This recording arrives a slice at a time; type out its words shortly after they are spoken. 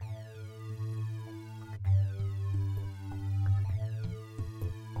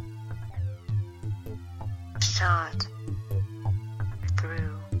shot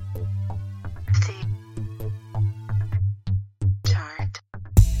through the chart.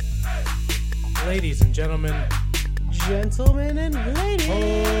 Ladies and gentlemen, Gentlemen and ladies.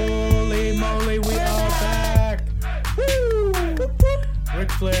 holy moly, we are back! Woo!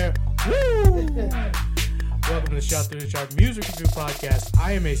 Ric Flair, woo! Welcome to the Shot Through the Chart Music Review Podcast.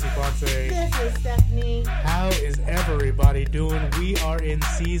 I am AC Ponce. This is Stephanie. How is everybody doing? We are in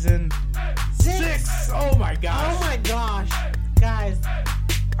season 6. Oh my gosh. Oh my gosh. Guys,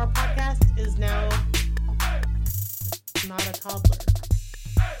 our podcast is now not a toddler.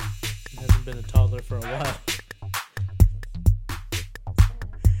 It hasn't been a toddler for a while.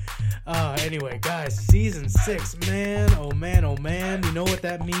 Anyway, guys, season 6. Man, oh man, oh man. You know what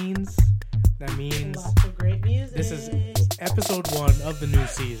that means? That means Lots of great music. this is episode 1 of the new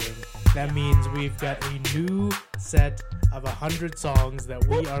season. That means we've got a new set of 100 songs that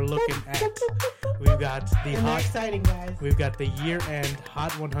we are looking at. We've got the and they're hot, exciting, guys. we've got the year-end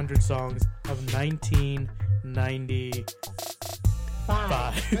Hot 100 songs of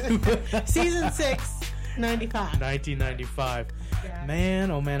 1995. Season 6, 95. 1995. Yeah.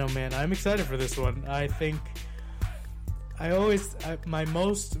 Man, oh man, oh man. I'm excited for this one. I think my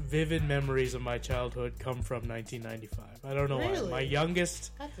most vivid memories of my childhood come from 1995. I don't know why. Really? My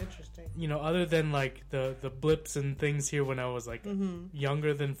youngest, That's interesting. other than like the blips and things here when I was like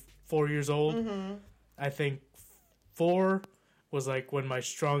younger than 4 years old, I think 4 was like when my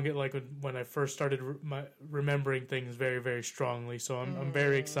strongest, like when I first started remembering things very, very strongly. So I'm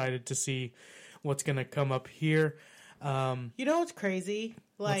very excited to see what's gonna come up here. You know what's crazy?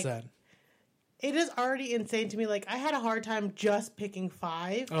 What's that? It is already insane to me. Like, I had a hard time just picking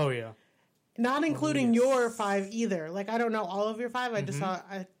 5. Oh yeah. Not including yes. your 5 either. Like, I don't know all of your 5. I just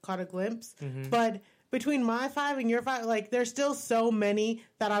I caught a glimpse. But between my 5 and your 5, like, there's still so many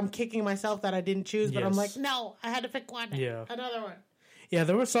that I'm kicking myself that I didn't choose. But I'm Yes. like, no, I had to pick one. Yeah. Another one. Yeah,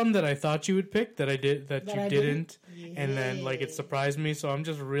 there were some that I thought you would pick that I did that you I didn't, didn't? and then like it Yay. surprised me. So I'm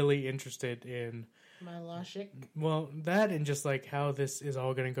just really interested in My logic. that and just like how this is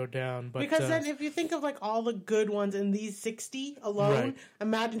all going to go down. But Because then if you think of, like, all the good ones in these 60 alone, Right.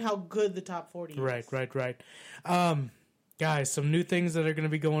 imagine how good the top 40 is. right. Guys, some new things that are going to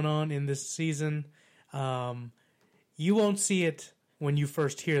be going on in this season. You won't see it when you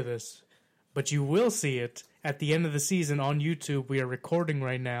first hear this, but you will see it at the end of the season on YouTube. We are recording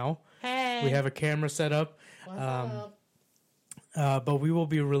right now. Hey. We have a camera set up. What's up? But we will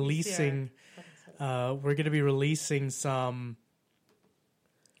be releasing. We're going to be releasing some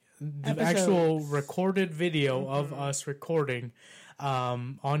Episodes. actual recorded video of us recording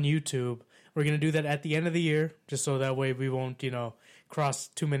on YouTube. We're going to do that at the end of the year, just so that way we won't, cross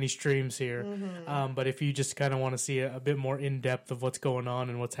too many streams here. But if you just kind of want to see a bit more in depth of what's going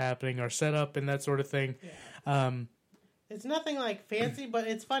on and what's happening, our setup and that sort of thing. It's nothing like fancy, but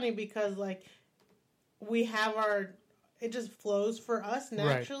it's funny because, like, we have it just flows for us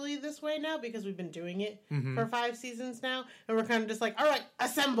naturally this way now because we've been doing it for 5 seasons now, and we're kind of just like, all right,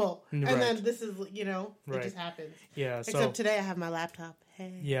 assemble, and then this is, it just happens. Yeah. Except today I have my laptop.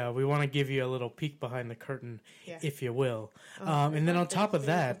 Hey. Yeah, we want to give you a little peek behind the curtain, if you will. Oh, And then on top of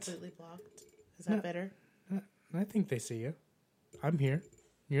that, completely blocked. Is that better? I think they see you. I'm here.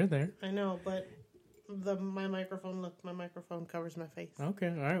 You're there. I know, but my microphone. Look, my microphone covers my face. Okay,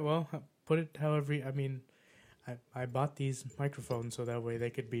 all right. Well, put it however. I bought these microphones so that way they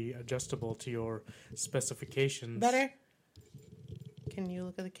could be adjustable to your specifications. Better? Can you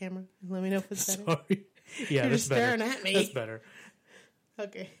look at the camera and let me know if it's better? Sorry. Yeah, You're that's just better. staring at me. That's better.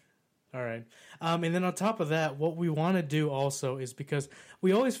 Okay. All right. And then on top of that, what we want to do also is because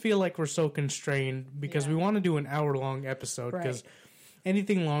we always feel like we're so constrained because we want to do an hour-long episode because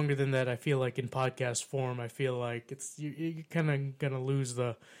anything longer than that, I feel like in podcast form, I feel like you're kind of going to lose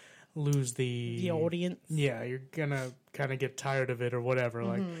the audience. Yeah, you're gonna kind of get tired of it or whatever.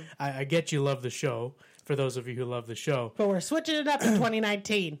 Like, I get you love the show. For those of you who love the show, But we're switching it up in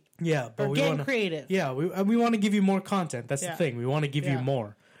 2019. yeah, but We're we getting want creative. Yeah, we want to give you more content. That's the thing. We want to give you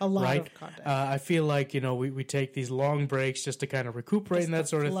more. A lot right? of content. I feel like we take these long breaks just to kind of recuperate and that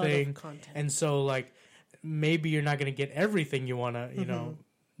sort of flood of thing. content. And so, like, maybe you're not going to get everything you want to,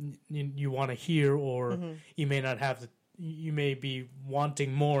 you want to hear, or you may not have the. You may be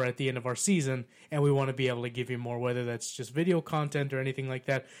wanting more at the end of our season, and we want to be able to give you more, whether that's just video content or anything like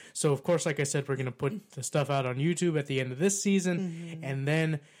that. So, of course, like I said, we're going to put the stuff out on YouTube at the end of this season, and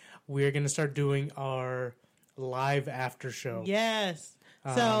then we're going to start doing our live after show. Yes.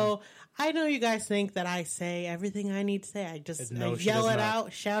 So I know you guys think that I say everything I need to say. I No, she yell does it not.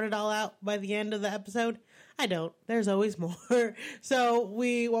 out, shout it all out by the end of the episode. I don't. There's always more. So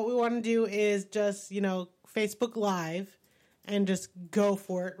what we want to do is just, Facebook Live and just go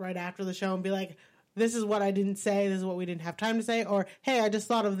for it right after the show and be like, this is what I didn't say, this is what we didn't have time to say, or hey, I just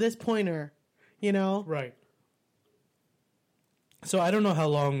thought of this pointer, Right. So I don't know how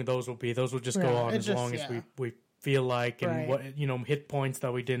long those will be. Those will just go on as long as we feel like, and what hit points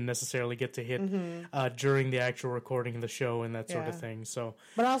that we didn't necessarily get to hit during the actual recording of the show and that sort of thing. So,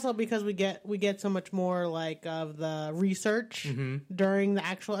 but also because we get so much more like of the research during the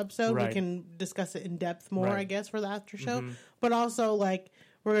actual episode, we can discuss it in depth more, I guess, for the after show. But also like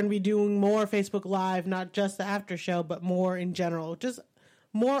we're going to be doing more Facebook Live, not just the after show, but more in general, just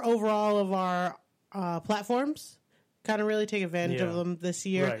more overall of our platforms. Kind of really take advantage of them this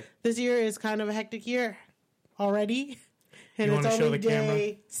year. Right. This year is kind of a hectic year already. And you it's only only the day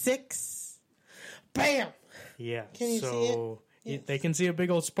camera? 6. Bam! Yeah. Can you see it? Yes. They can see a big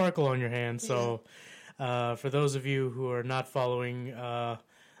old sparkle on your hand. So for those of you who are not following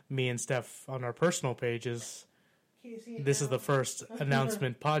me and Steph on our personal pages, Can you see it this now? is the first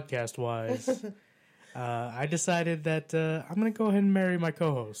announcement podcast-wise. I decided that I'm going to go ahead and marry my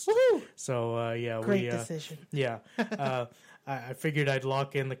co-host. Woohoo! So, Great decision. Yeah. I figured I'd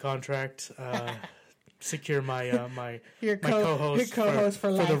lock in the contract, secure my Your co-host, co-host for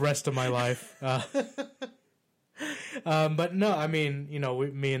life. the rest of my life. But no, I mean,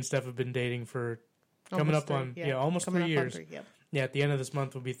 me and Steph have been dating for almost 3 years. Yeah, at the end of this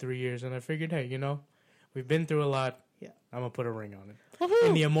month will be 3 years, and I figured, hey, we've been through a lot. Yeah. I'm going to put a ring on it. Woohoo!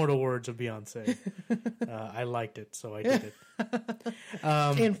 In the immortal words of Beyonce. I liked it, so I did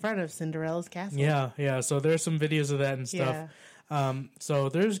it. In front of Cinderella's castle. Yeah. So there's some videos of that and stuff. Yeah. So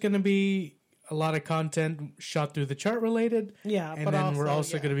there's going to be a lot of content shot through the chart related. Yeah, And but then also, we're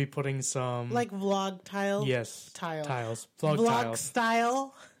also going to be putting some... like vlog tile. Yes. Tiles. Vlog Vlog tiles.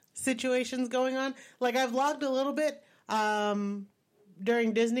 style situations going on. Like I vlogged a little bit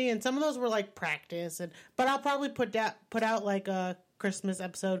during Disney, and some of those were like practice, but I'll probably put out like a Christmas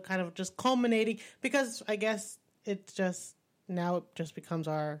episode, kind of just culminating, because I guess it's just now it just becomes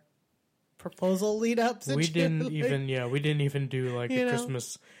our proposal lead up. We didn't even do like a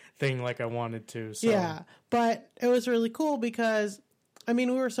Christmas thing like I wanted to. So. Yeah, but it was really cool because I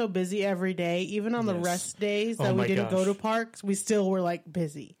mean we were so busy every day, even on the rest days that we didn't go to parks, we still were like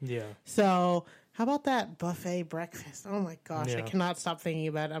busy. Yeah. So how about that buffet breakfast? Oh my gosh, I Yeah. cannot stop thinking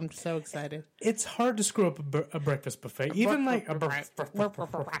about it. I'm so excited. It's hard to screw up a breakfast buffet. Even like a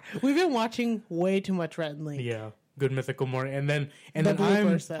We've been watching way too much Rhett and Link. Yeah, Good Mythical Morning, and then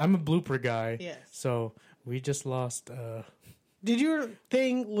bloopers, though. I'm a blooper guy. Yes. So we just lost. Did your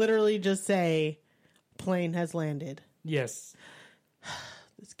thing literally just say plane has landed? Yes.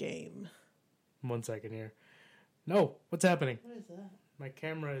 This game. 1 second here. No, what's happening? What is that? My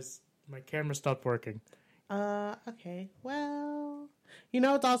camera stopped working. Okay. Well,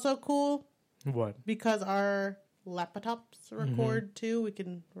 it's also cool What? because our laptops record too. We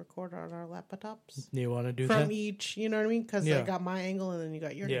can record on our laptops You want to do from that? each. You know what I mean? Because I got my angle and then you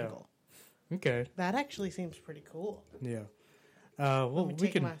got your Yeah. angle. Okay. That actually seems pretty cool. Yeah. Well, Let me we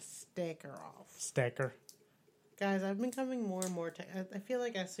take can my sticker off. stacker. Guys, I've been coming more and more. I feel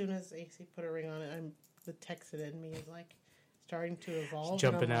like as soon as AC put a ring on it, the Texan in me is like starting to evolve. It's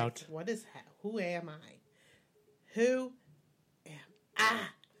jumping and I'm out. Like, what is? Who am I? Who am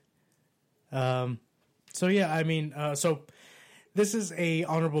I? So yeah, I mean, so this is a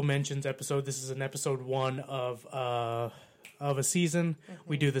honorable mentions episode. This is an episode 1 of a season.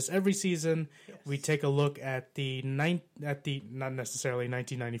 We do this every season. Yes. We take a look at not necessarily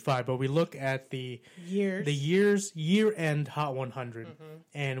 1995, but we look at the year end Hot 100,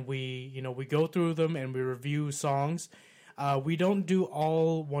 and we go through them and we review songs. We don't do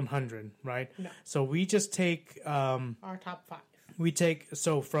all 100, right? No. So we just take Our top 5.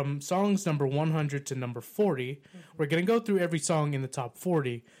 so from songs number 100 to number 40, we're going to go through every song in the top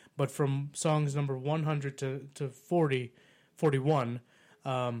 40, but from songs number 100 to 41,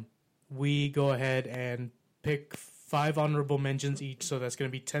 we go ahead and pick 5 honorable mentions each, so that's going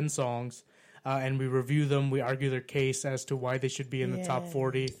to be 10 songs, and we review them, we argue their case as to why they should be in the top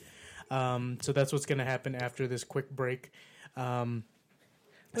 40. So that's what's going to happen after this quick break.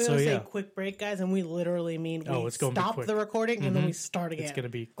 We always say quick break, guys, and we literally mean we it's gonna be stop quick. the recording and then we start again. It's going to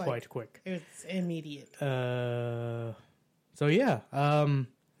be quite quick. It's immediate. So yeah, I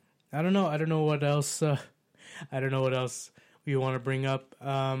don't know what else. I don't know what else we want to bring up.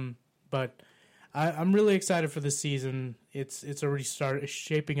 But I'm really excited for this season. It's already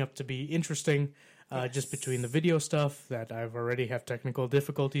shaping up to be interesting. Just between the video stuff that I've already have technical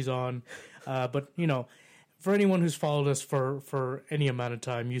difficulties on, but for anyone who's followed us for any amount of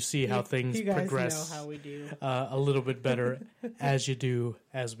time, you see how things you guys progress know how we do. a little bit better as you do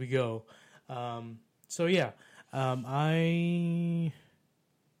as we go. So yeah, I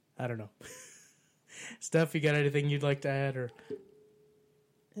don't know. Steph, you got anything you'd like to add? Or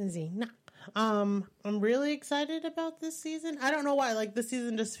Nah. I'm really excited about this season. I don't know why. Like, this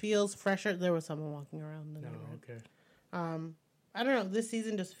season just feels fresher. There was someone walking around. no, okay. I don't know. This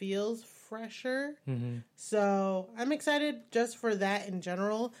season just feels fresher. Mm-hmm. So I'm excited just for that in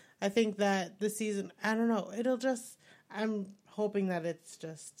general. I think that this season, I don't know. I'm hoping that it's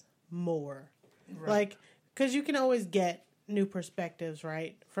just more. Right. Like, because you can always get new perspectives,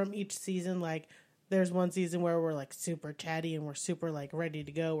 right? From each season. Like, there's one season where we're like super chatty and we're super like ready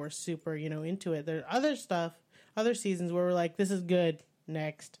to go. We're super, into it. There's other seasons where we're like, this is good.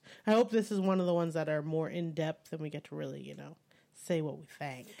 Next. I hope this is one of the ones that are more in depth and we get to really, say what we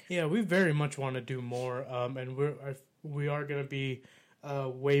think. Yeah, we very much want to do more, and we are going to be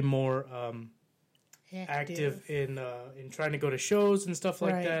way more active in trying to go to shows and stuff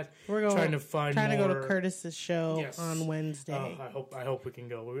like that. We're trying to go to Curtis's show Yes. on Wednesday. I hope we can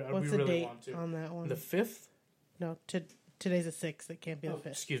go. What's we the really date want to. on that one? The 5th? No, today's the 6th. It can't be the 5th.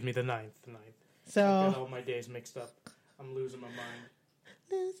 Excuse me, the 9th. The 9th. So I've got all my days mixed up. I'm losing my mind.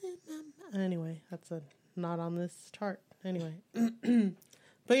 Anyway, that's not on this chart. Anyway,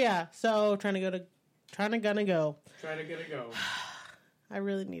 but yeah, so trying to go. Trying to get a go. I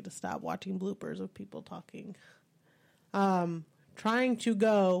really need to stop watching bloopers of people talking. Trying to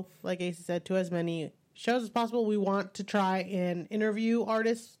go, like AC said, to as many shows as possible. We want to try and interview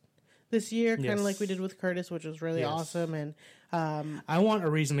artists this year, kind of like we did with Curtis, which was really awesome. And I want a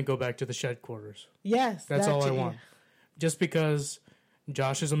reason to go back to the shed quarters. Yes, that's all I want. Just because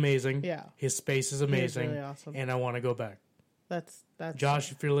Josh is amazing. Yeah. His space is amazing. Really awesome. And I want to go back. That's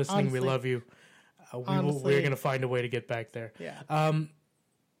Josh, if you're listening, honestly, we love you. We're going to find a way to get back there. Yeah.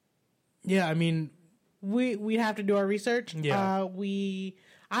 Yeah, I mean, we have to do our research. Yeah.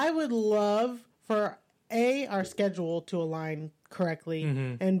 I would love for our schedule to align correctly,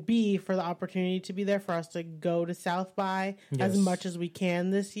 and B, for the opportunity to be there for us to go to South by as much as we can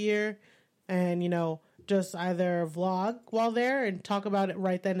this year, and just either vlog while there and talk about it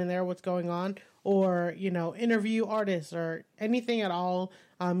right then and there, what's going on, or interview artists or anything at all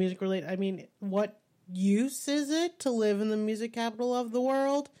music related. I mean, what use is it to live in the music capital of the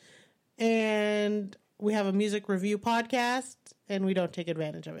world? And we have a music review podcast, and we don't take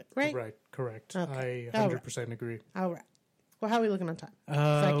advantage of it, right? Right, correct. Okay. I 100% agree. All right. Well, how are we looking on time?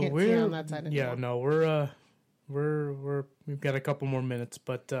 I can't see on that side anymore. Yeah, no, we've got a couple more minutes,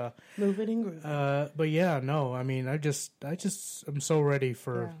 but move it and groove. But yeah, no, I mean, I'm so ready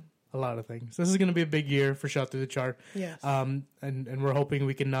for a lot of things. This is going to be a big year for Shot Through the Chart. Yes. And we're hoping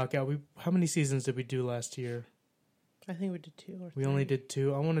we can knock out. How many seasons did we do last year? I think we did 2 or 3. We only did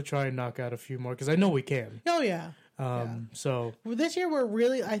 2. I want to try and knock out a few more because I know we can. Oh yeah. So this year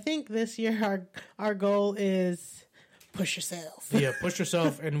I think this year our goal is push yourself. Yeah, push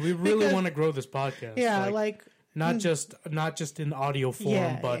yourself, and we really want to grow this podcast. Yeah, not just in audio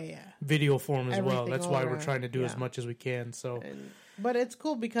form, but video form as well. That's why we're trying to do as much as we can. So, but it's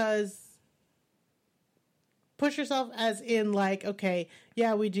cool because push yourself as in okay,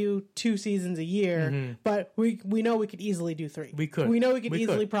 yeah, we do 2 seasons a year, but we know we could easily do 3. We could. We know we could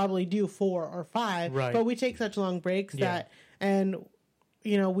easily probably do 4 or 5, right. But we take such long breaks and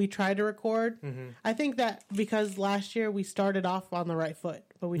we try to record. I think that because last year we started off on the right foot,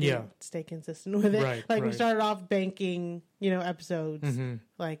 but we didn't stay consistent with it. Right, we started off banking, episodes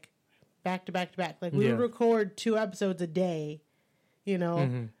back to back to back. We would record 2 episodes a day,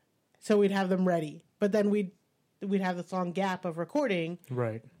 so we'd have them ready. But then we'd have this long gap of recording,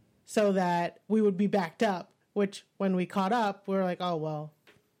 right? So that we would be backed up. Which when we caught up, we were like, oh well,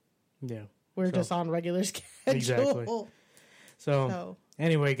 yeah, we're just on regular schedule. Exactly. So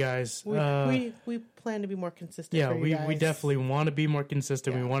anyway, guys, we plan to be more consistent. Yeah, for you guys. we definitely want to be more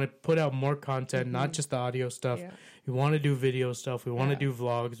consistent. We want to put out more content, not just the audio stuff. Yeah. We want to do video stuff. We want to do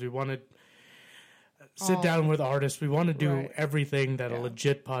vlogs. We want to sit down with artists. We want to do everything that a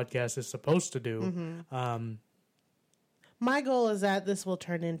legit podcast is supposed to do. My goal is that this will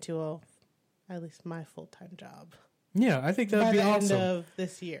turn into at least my full-time job. Yeah, I think that would be awesome. By the end of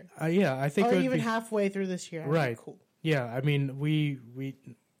this year. Yeah, I think or even halfway through this year. Right. Cool. Yeah, I mean,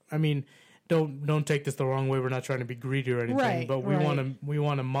 don't take this the wrong way. We're not trying to be greedy or anything, but we want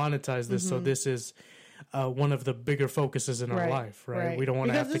to monetize this. So this is one of the bigger focuses in our life, right? We don't want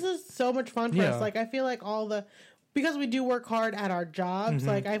to have this is so much fun for us. I feel like because we do work hard at our jobs,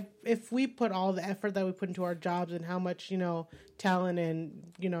 like if we put all the effort that we put into our jobs and how much, talent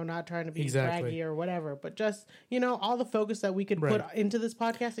and, not trying to be braggy or whatever, but just, all the focus that we could put into this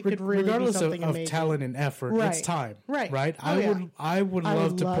podcast, it could really regardless be something of amazing. talent and effort, it's time. Right. I would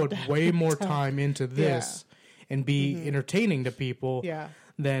love to put way more time into this and be entertaining to people. Yeah.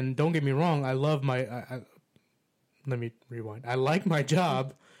 Then don't get me wrong, I love my let me rewind. I like my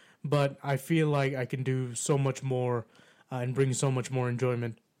job, but I feel like I can do so much more and bring so much more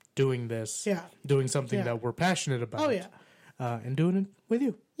enjoyment doing this. Yeah. Doing something that we're passionate about. Oh, yeah. And doing it with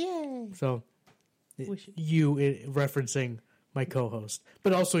you. Yay. So, referencing my co-host,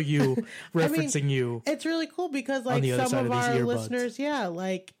 but also you referencing you. It's really cool because, like, some of our listeners,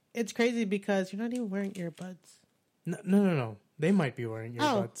 it's crazy because you're not even wearing earbuds. No. They might be wearing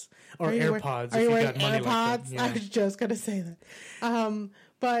earbuds or AirPods. Are you wearing got money AirPods? like that. Yeah. I was just gonna say that.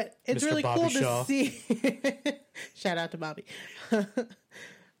 But it's Mr. really Bobby cool Shaw. to see. Shout out to Bobby.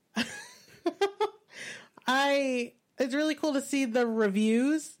 It's really cool to see the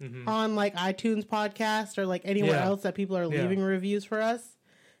reviews on like iTunes podcast or like anywhere else that people are leaving reviews for us.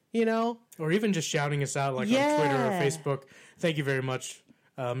 Or even just shouting us out like on Twitter or Facebook. Thank you very much,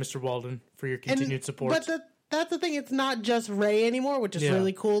 Mr. Walden, for your continued support. But that's the thing. It's not just Ray anymore, which is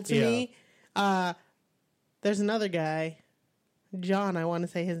really cool to me. There's another guy, John, I want to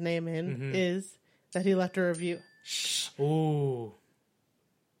say his name is, that he left a review. Ooh.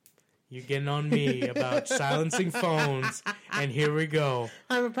 You're getting on me about silencing phones, and here we go.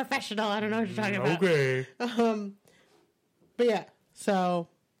 I'm a professional. I don't know what you're talking about. Okay. But yeah, so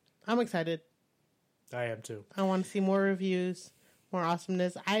I'm excited. I am too. I want to see more reviews, more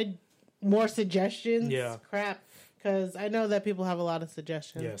awesomeness. More suggestions. Yeah. Crap. Because I know that people have a lot of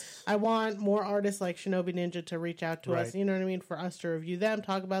suggestions. Yes. I want more artists like Shinobi Ninja to reach out to us. You know what I mean? For us to review them,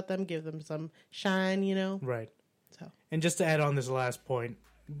 talk about them, give them some shine, Right. So. And just to add on this last point,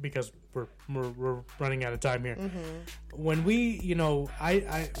 because we're running out of time here. When we,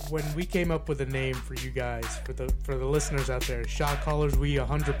 when we came up with a name for you guys, for the listeners out there, shot callers, we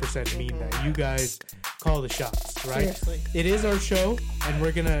 100% mean that. You guys call the shots, right? Seriously. It is our show, and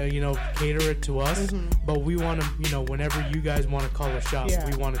we're gonna, cater it to us. But we want to, whenever you guys want to call a shot,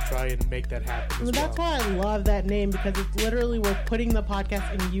 we want to try and make that happen. That's why I love that name, because it's literally we're putting the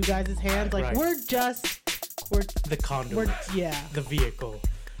podcast in you guys' hands. Like we're the conduit. The vehicle.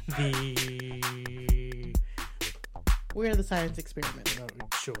 We're the science experiment.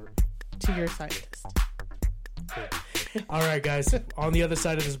 Sure. To your scientist. Cool. All right, guys. On the other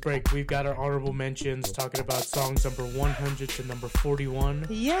side of this break, we've got our honorable mentions talking about songs number 100 to number 41 of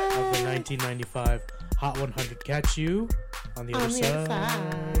the 1995 Hot 100. Catch you on the other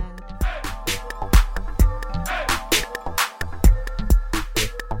side.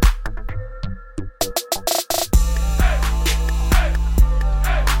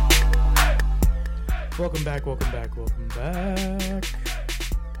 Welcome back. I'm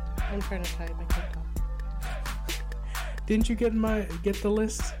trying to type. I can't talk. Didn't you get the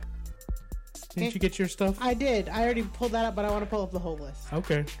list? Didn't you get your stuff? I did. I already pulled that up, but I want to pull up the whole list.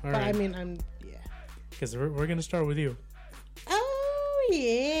 Okay. All right. I mean, Because we're going to start with you. Oh,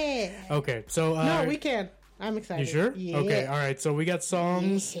 yeah. Okay. So. No, we can. I'm excited. You sure? Yeah. Okay. All right. So we got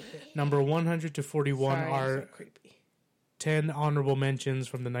songs number 100 to 41 are so creepy. 10 honorable mentions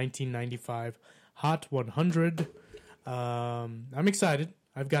from the 1995 Hot 100. I'm excited.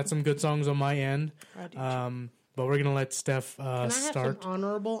 I've got some good songs on my end. But we're gonna let Steph Can I have start. some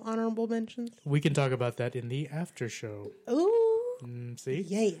honorable mentions? We can talk about that in the after show. Ooh. See?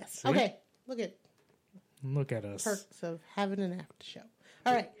 Yes. See? Okay. Look at us. Perks of having an after show.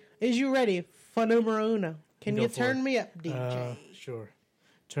 All right. Is you ready for numero uno? Can you turn me up, DJ? Sure.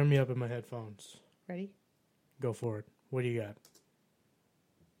 Turn me up in my headphones. Ready? Go for it. What do you got?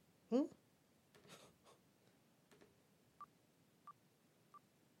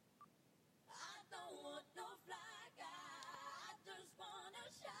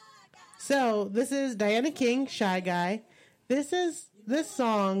 So this is Diana King, Shy Guy. This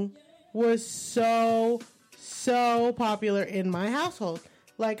song was so popular in my household.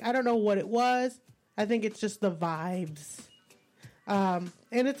 Like, I don't know what it was. I think it's just the vibes. And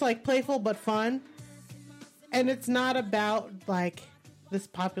it's like playful but fun. And it's not about like this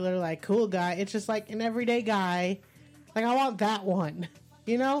popular like cool guy. It's just like an everyday guy. Like, I want that one,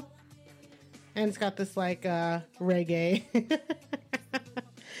 you know? And it's got this like reggae.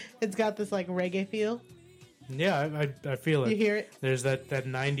 It's got this like reggae feel. Yeah, I feel it. You hear it? There's that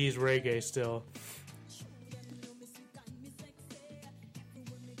 90s reggae still.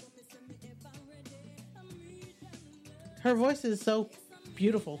 Her voice is so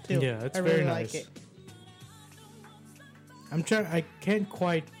beautiful too. Yeah, it's I very really nice. like it. I can't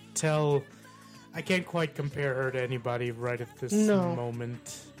quite tell. I can't quite compare her to anybody right at this No.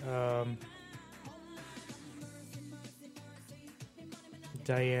 moment.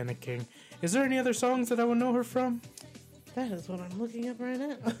 Diana King. Is there any other songs that I would know her from? That is what I'm looking up right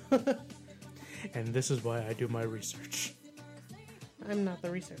now. And this is why I do my research. I'm not the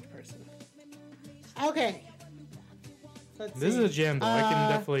research person. Okay. Let's This see. is a jam, though. I can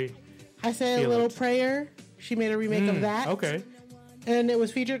definitely. I Say a feel Little it. Prayer. She made a remake of that. Okay. And it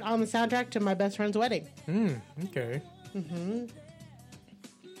was featured on the soundtrack to My Best Friend's Wedding. Okay.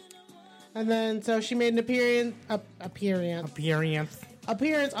 And then, so she made an appearance on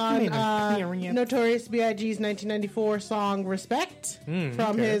Appearance. Notorious B.I.G.'s 1994 song "Respect" from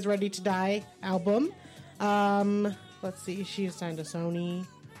okay. his "Ready to Die" album. Let's see, she was signed to Sony.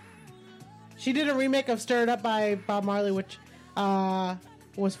 She did a remake of "Stir It Up" by Bob Marley, which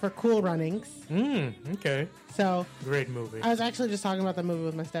was for Cool Runnings. Okay. So Great movie. I was actually just talking about that movie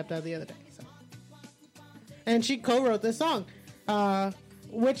with my stepdad the other day. So. And she co-wrote this song,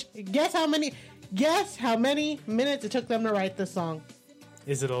 which guess how many minutes it took them to write this song?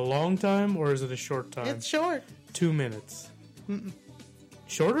 Is it a long time or is it a short time? It's short. 2 minutes.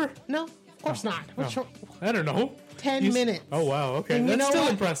 Shorter? No, of course not. What's short? I don't know. 10 minutes. Oh wow. Okay, And you that's know still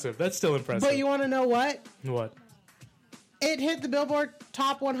what? impressive. That's still impressive. But you want to know what? What? It hit the Billboard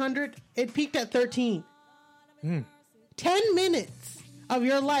Top 100. It peaked at 13. 10 minutes of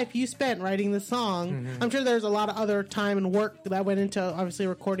your life you spent writing the song. I'm sure there's a lot of other time and work that went into obviously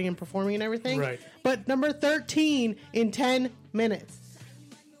recording and performing and everything. Right. But number 13 in 10 minutes.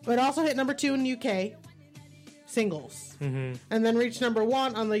 It also hit number 2 in UK singles. And then reached number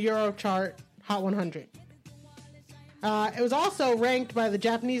 1 on the Euro chart Hot 100. It was also ranked by the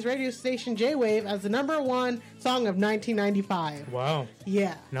Japanese radio station J-Wave as the number 1 song of 1995. Wow.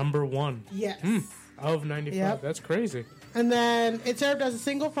 Yeah. Number 1 Yes. of 95. Yep. That's crazy. And then it served as a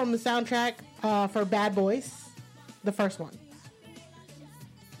single from the soundtrack for Bad Boys, the first one.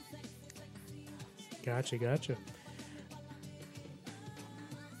 Gotcha.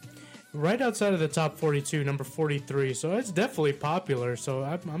 Right outside of the top 42, number 43. So it's definitely popular. So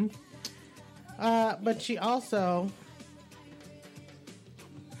I'm But she also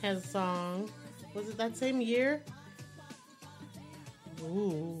has a song. Was it that same year?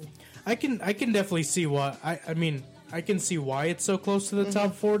 Ooh. I can definitely see why. I mean, I can see why it's so close to the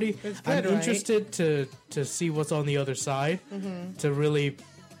top 40. It's I'm good, right? interested to see what's on the other side to really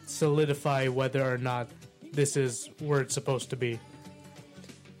solidify whether or not this is where it's supposed to be.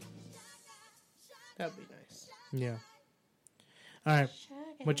 That'd be nice. Yeah. All right.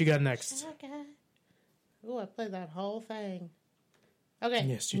 What you got next? Ooh, I played that whole thing. Okay.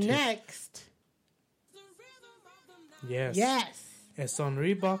 Yes, you did. Next. Yes. Yes. Es son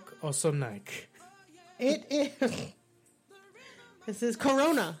Reebok o son Nike? It is. This is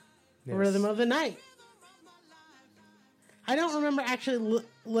Corona, Yes. Rhythm of the Night. I don't remember actually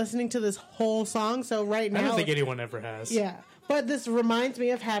listening to this whole song, so right now... I don't think anyone ever has. Yeah, but this reminds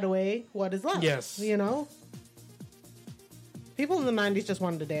me of Hathaway, What Is Love? Yes. You know? People in the 90s just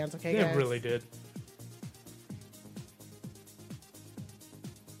wanted to dance, okay, They guys? really did.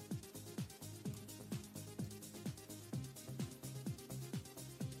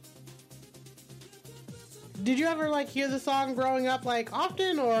 Did you ever, like, hear the song growing up, like,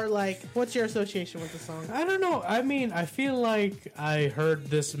 often, or, like, what's your association with the song? I don't know. I mean, I feel like I heard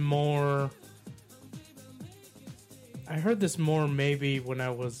this more maybe when I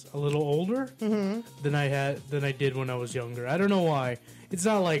was a little older than I did when I was younger. I don't know why. It's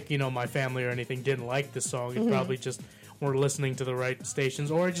not like, my family or anything didn't like this song. It's probably just we're listening to the right stations,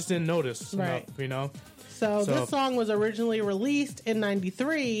 or I just didn't notice Right. enough, So this song was originally released in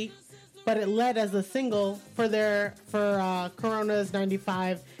 '93, but it led as a single for Corona's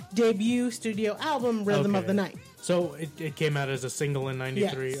 '95 debut studio album, Rhythm of Okay. the Night. So it came out as a single in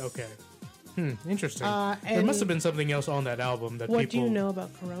 '93. Yes. Okay. Interesting. there and must have been something else on that album that What people. do you know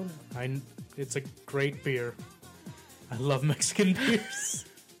about Corona? It's a great beer. I love Mexican beers.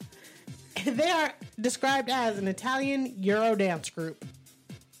 They are described as an Italian Euro dance group.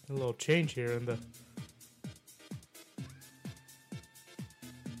 A little change here in the.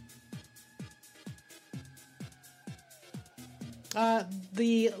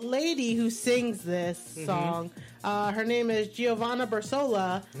 The lady who sings this song, her name is Giovanna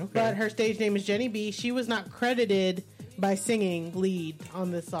Bersola, but her stage name is Jenny B. She was not credited by singing lead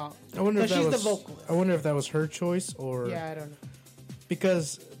on this song. I wonder if So that she's was. the vocalist. I wonder if that was her choice or. Yeah, I don't know.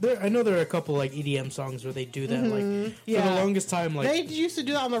 Because I know there are a couple like EDM songs where they do that. Like for Yeah. the longest time, like They used to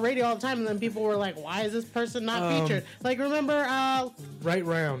do that on the radio all the time, and then people were like, "Why is this person not featured?" Like, remember, right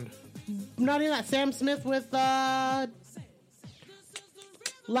round. not even that Sam Smith with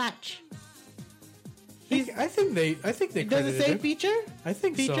Latch. I think they Does credited it say him. feature? I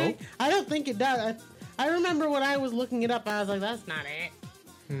think Featuring? so. I don't think it does. I remember when I was looking it up, I was like, that's not it.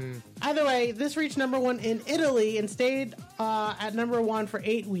 Either way, this reached number 1 in Italy and stayed at number 1 for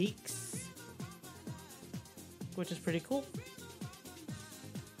 8 weeks. Which is pretty cool.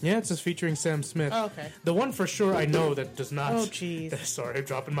 Yeah, it says featuring Sam Smith. Oh, okay. The one for sure I know that does not. Oh, jeez. Sorry, I'm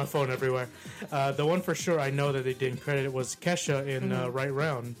dropping my phone everywhere. The one for sure I know that they didn't credit it was Kesha in Right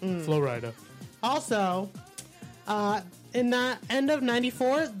Round, Flow Rider. Also, in the end of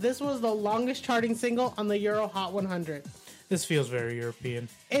 94, this was the longest charting single on the Euro Hot 100. This feels very European.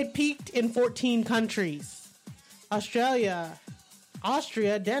 It peaked in 14 countries. Australia,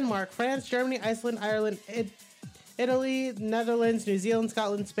 Austria, Denmark, France, Germany, Iceland, Ireland, Italy, Netherlands, New Zealand,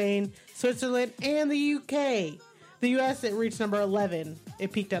 Scotland, Spain, Switzerland, and the UK. The US, it reached number 11.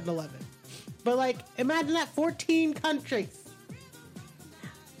 It peaked at 11. But, like, imagine that, 14 countries.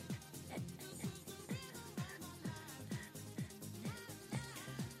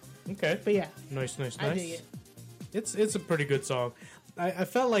 Okay. But yeah, Nice. I dig it. It's a pretty good song. I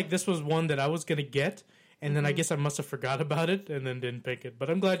felt like this was one that I was gonna get, and then I guess I must have forgot about it and then didn't pick it. But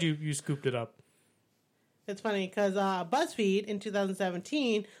I'm glad you scooped it up. It's funny because BuzzFeed in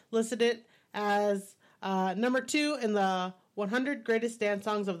 2017 listed it as number 2 in the 100 greatest dance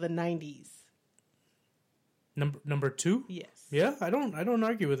songs of the 90s. Number 2? Yes. Yeah, I don't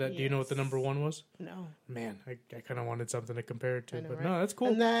argue with that. Do you know what the Yes. number 1 was? No. Man, I kind of wanted something to compare it to, I know, but right? no, that's cool.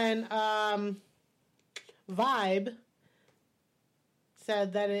 And then Vibe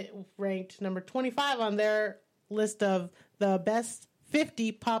said that it ranked number 25 on their list of the best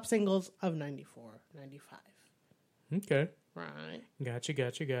 50 pop singles of 94, 95. Okay, Right. gotcha.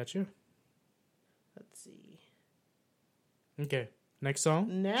 Let's see. Okay, next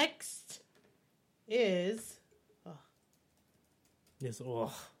song Next is... is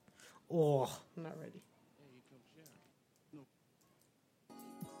oh. I'm not ready.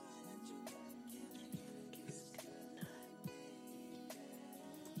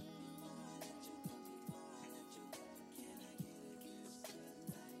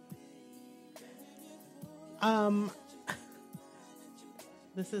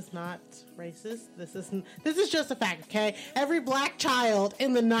 This is not racist. This is just a fact, okay? Every black child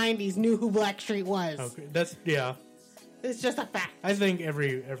in the 90s knew who Blackstreet was. Okay, that's yeah. It's just a fact. I think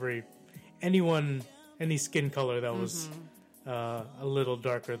any skin color that was a little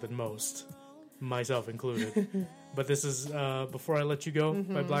darker than most, myself included. But this is Before I Let You Go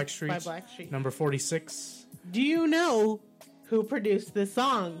by Blackstreet. By Blackstreet. Number 46. Do you know who produced this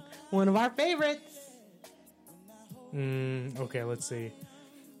song? One of our favorites. Okay, let's see.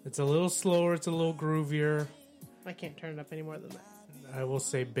 It's a little slower. It's a little groovier. I can't turn it up any more than that. I will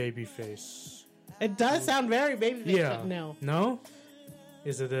say Babyface. It does sound very babyface, Yeah. but no. No?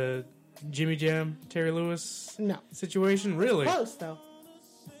 Is it a Jimmy Jam, Terry Lewis No. situation? Really? Close, though.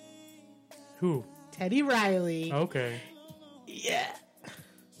 Who? Teddy Riley. Okay. Yeah.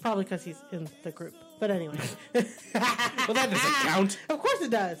 Probably because he's in the group. But anyway. Well, that doesn't count. Of course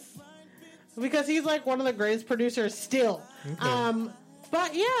it does. Because he's like one of the greatest producers still. Okay.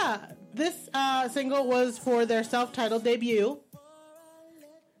 But yeah, this single was for their self-titled debut.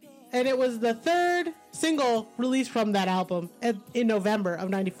 And it was the third single released from that album in November of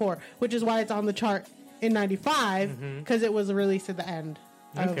 94, which is why it's on the chart in 95, because it was released at the end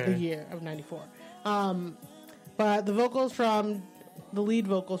of the year of 94. But the lead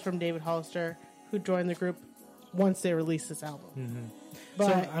vocals from David Hollister, who joined the group once they released this album. But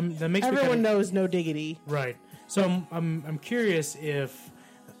So, that makes me everyone kinda- knows No Diggity. Right. So I'm curious if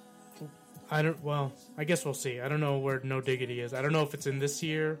I guess we'll see. I don't know where No Diggity is. I don't know if it's in this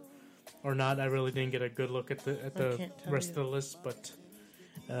year or not. I really didn't get a good look at the can't tell rest you. of the list, but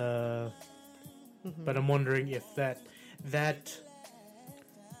but I'm wondering if that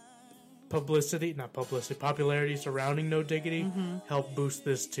popularity surrounding No Diggity helped boost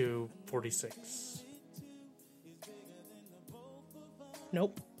this to 46.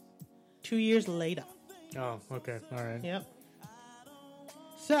 Nope. 2 years later. Oh, okay. All right. Yep.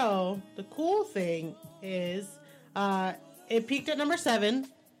 So, the cool thing is, it peaked at number 7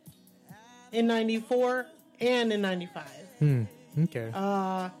 in 94 and in 95. Okay.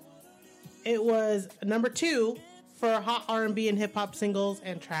 It was number 2 for hot R&B and hip-hop singles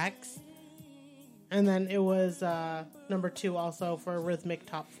and tracks. And then it was number 2 also for Rhythmic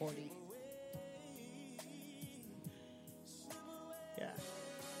Top 40. Yeah.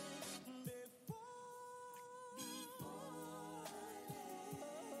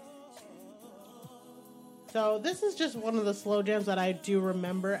 So this is just one of the slow jams that I do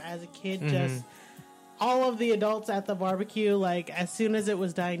remember as a kid, just all of the adults at the barbecue, like, as soon as it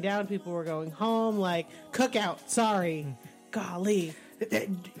was dying down, people were going home, like, cookout, sorry. Golly.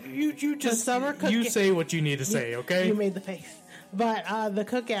 You just summer cookout. you say what you need to say, okay? You made the face. But the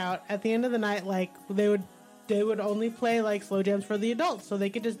cookout, at the end of the night, like, they would only play, like, slow jams for the adults, so they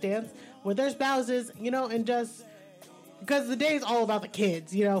could just dance with their spouses, you know, and just... Because the day is all about the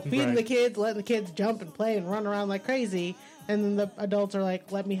kids, you know, feeding Right. the kids, letting the kids jump and play and run around like crazy. And then the adults are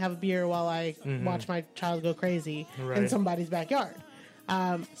like, let me have a beer while I watch my child go crazy in Right. somebody's backyard.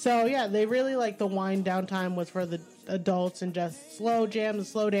 So, yeah, they really, like, the wind down time was for the adults and just slow jams and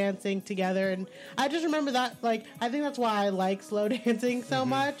slow dancing together. And I just remember that, like, I think that's why I like slow dancing so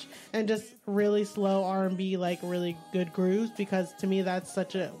much and just really slow R&B, like, really good grooves, because to me that's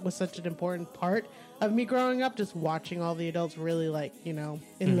was such an important part of me growing up, just watching all the adults really, like, you know,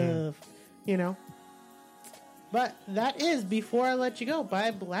 in love, you know. But that is Before I Let You Go by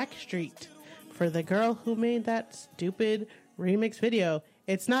Blackstreet. For the girl who made that stupid remix video,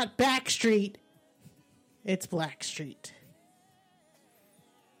 it's not Backstreet, it's Blackstreet.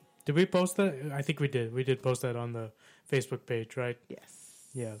 Did we post that? I think we did. We did post that on the Facebook page, right? Yes.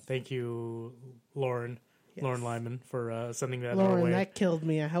 Yeah. Thank you, Lauren. Yes. Lauren Lyman for sending that our Lauren, way. that killed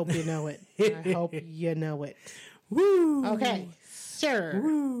me. I hope you know it. I hope you know it. Woo! Okay, sir.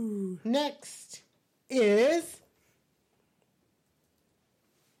 Woo! Next is...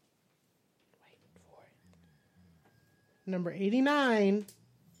 Wait for it. Number 89,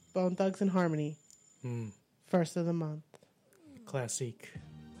 Bone Thugs and Harmony. First of the month. Classic.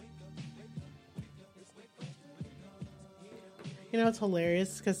 You know, it's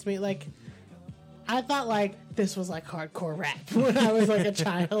hilarious because to me, like, I thought, like, this was, like, hardcore rap when I was, like, a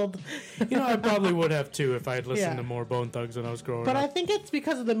child. You know, I probably would have too if I had listened Yeah. to more Bone Thugs when I was growing But I up. think it's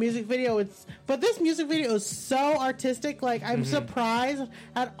because of the music video. But this music video is so artistic. Like, I'm surprised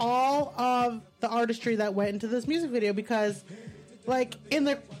at all of the artistry that went into this music video because, like, in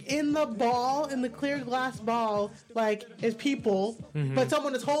the clear glass ball, like, is people, but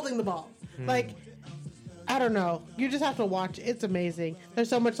someone is holding the ball. Like, I don't know. You just have to watch it. It's amazing. There's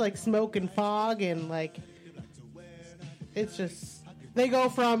so much, like, smoke and fog and, like, it's just... They go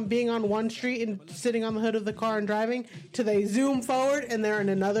from being on one street and sitting on the hood of the car and driving to they zoom forward and they're in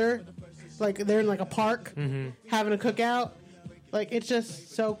another... Like, they're in, like, a park having a cookout. Like, it's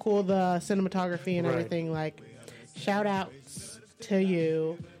just so cool, the cinematography and Right. everything. Like, shout outs to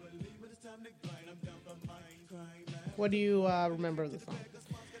you. What do you remember of the song?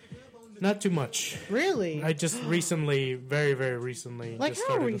 Not too much. Really? I just recently, very, very recently... Like, just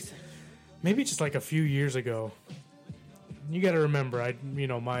how started- recent? Maybe just like a few years ago. You got to remember,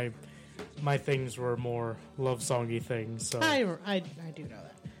 my things were more love songy things. So, I do know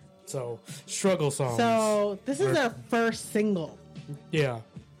that. so struggle songs. So this is Or- their first single yeah,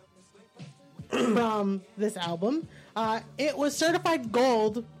 from this album. It was certified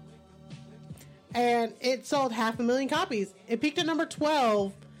gold, and it sold 500,000 copies. It peaked at number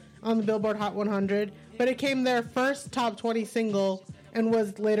 12 on the Billboard Hot 100, but it came their first top 20 single and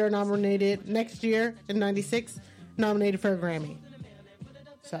was later nominated next year in '96, nominated for a Grammy.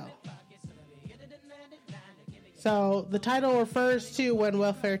 So the title refers to when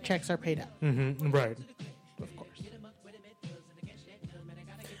welfare checks are paid out, right. of course.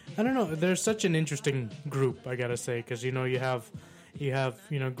 I don't know. They're such an interesting group, I gotta say, because you have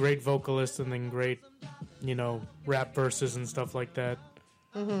great vocalists and then great rap verses and stuff like that.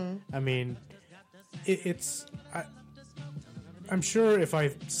 I mean, I'm sure if I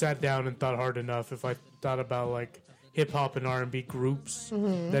sat down and thought hard enough, if I thought about like hip hop and R&B groups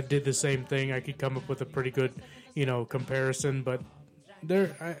that did the same thing, I could come up with a pretty good comparison. But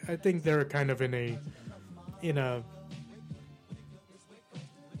I think they're kind of in a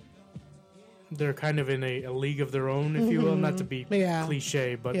league of their own, if you will. Not to be Yeah.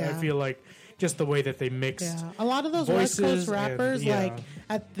 cliche, but I Yeah. feel like just the way that they mixed. Yeah, a lot of those West voices Coast rappers, and- yeah. like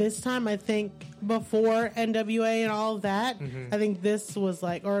at this time, I think before NWA and all of that, I think this was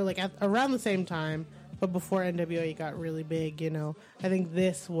like, or like around the same time, but before NWA got really big, I think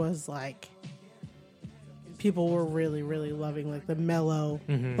this was like people were really, really loving like the mellow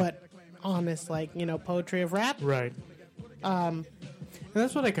but honest, like poetry of rap. Right. And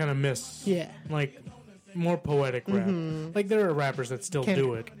that's what I kind of miss. Yeah. Like more poetic rap. Like there are rappers that still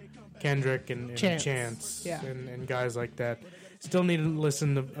do it. Kendrick and Chance Yeah. and guys like that. Still need to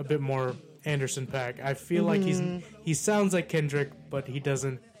listen to a bit more Anderson .Paak. I feel like he sounds like Kendrick, but he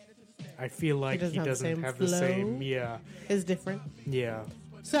doesn't. I feel like he doesn't have the flow. same. Yeah, Is different. yeah.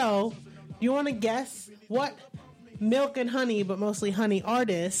 So, you want to guess what Milk and Honey, but mostly Honey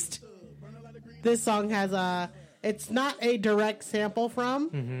artist? This song has It's not a direct sample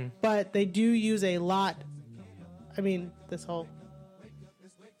from, but they do use a lot. I mean,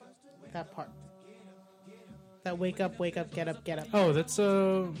 that part. That wake up, get up, get up. Oh, that's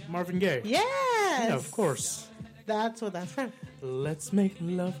Marvin Gaye. Yes! Yeah, of course. That's what that's from. Let's make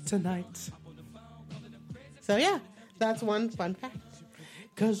love tonight. So yeah, that's one fun fact.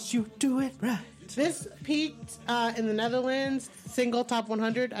 'Cause you do it right. This peaked in the Netherlands, single top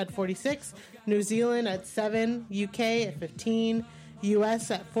 100 at 46, New Zealand at 7, UK at 15,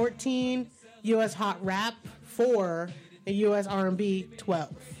 US at 14, US Hot Rap 4, and US R&B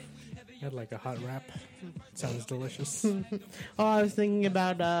 12. I'd like a hot wrap. Sounds delicious. Oh, I was thinking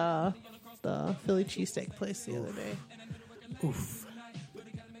about the Philly cheesesteak place the other day. Oof.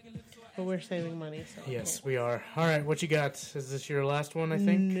 But we're saving money, so Yes, we are. All right, what you got? Is this your last one, I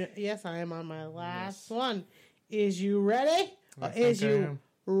think? Yes, I am on my last one. Is you ready? I Or think is I you am.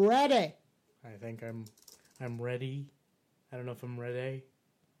 ready? I think I'm ready. I don't know if I'm ready.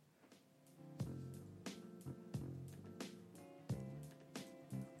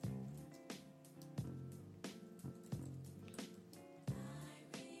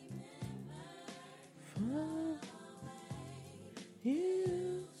 You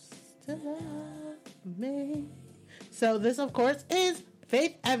used to love me. So this, of course, is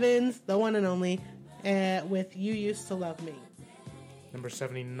Faith Evans, the one and only, with "You Used to Love Me." Number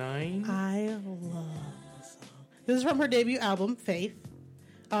 79. I love the song. This is from her debut album, Faith.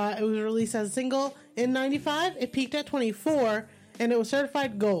 It was released as a single in '95. It peaked at 24, and it was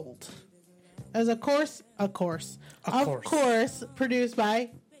certified gold. As of course, produced by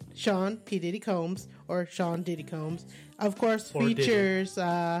Sean P. Diddy Combs, or Sean Diddy Combs. Of course, Or features.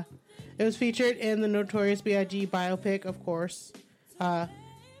 It was featured in the Notorious B.I.G. biopic, of course.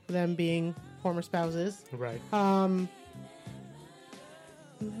 Them being former spouses. Right.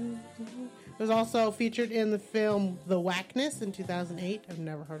 It was also featured in the film The Whackness in 2008. I've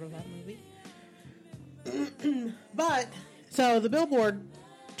never heard of that movie. But, so the Billboard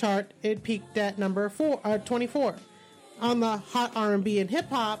chart, it peaked at number 24. On the Hot R&B and Hip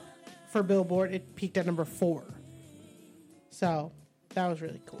Hop for Billboard, it peaked at number 4. So, that was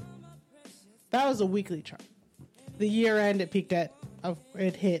really cool. That was a weekly chart. The year end, it peaked at,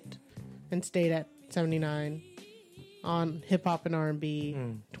 it hit and stayed at 79. On hip hop and R&B,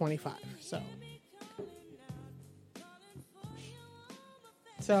 25.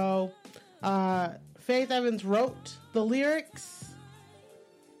 So, Faith Evans wrote the lyrics,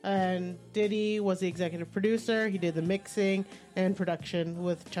 and Diddy was the executive producer. He did the mixing and production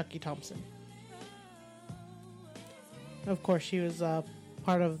with Chucky Thompson. Of course, she was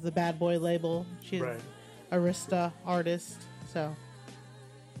part of the Bad Boy label. She's Right. Arista artist, so.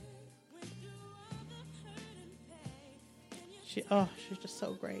 She's just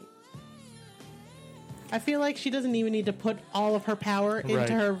so great. I feel like she doesn't even need to put all of her power into Right.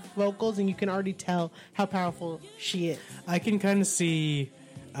 her vocals, and you can already tell how powerful she is. I can kind of see,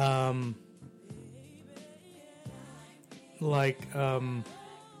 I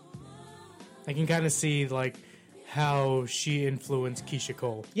can kind of see like how she influenced Keisha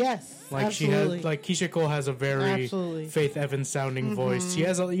Cole. Yes, Like absolutely. she has, like Keisha Cole has a very Absolutely. Faith Evans sounding voice. She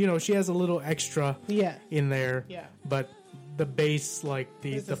has a little extra Yeah. in there. Yeah. But the base, like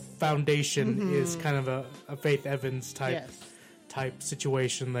the foundation, is kind of a Faith Evans type Yes.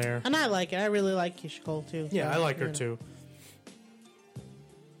 situation there. And I like it. I really like Keisha Cole, too. Yeah, So, I like her you know. too.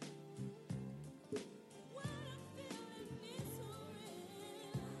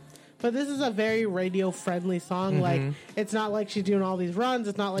 But this is a very radio-friendly song. Like, it's not like she's doing all these runs.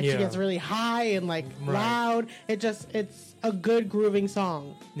 It's not like she Yeah. gets really high and, like, Right. loud. It's a good grooving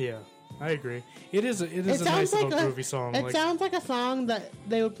song. Yeah, I agree. It is a It nice little groovy song. It Like, sounds like a song that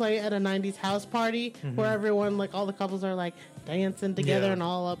they would play at a 90s house party where everyone, like, all the couples are, like, dancing together Yeah. and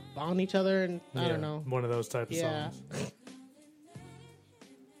all up on each other. And I yeah, don't know. one of those type of Yeah. songs.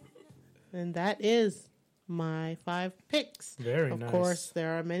 And that is my 5 picks. Very of nice. course,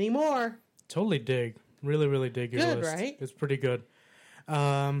 there are many more. Totally dig. Really dig your Good, list. right? It's pretty good.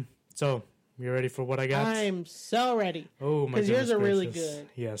 So you ready for what I got? I'm so ready. Oh my goodness Because yours are really gracious. good.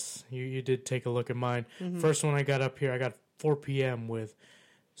 Yes, you did take a look at mine. First one I got up here, I got 4 p.m. with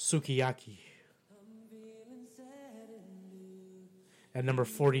Sukiyaki. At number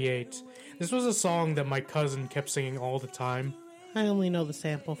 48. This was a song that my cousin kept singing all the time. I only know the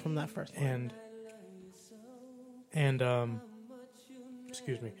sample from that first one. And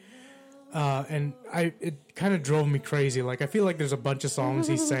excuse me. And it kind of drove me crazy. Like, I feel like there's a bunch of songs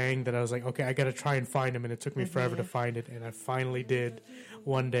he sang that I was like, okay, I got to try and find him. And it took me forever to find it. And I finally did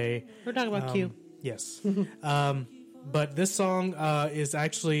one day. We're talking about Q. Yes. But this song is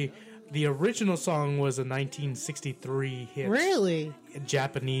actually The original song was a 1963 hit. Really? A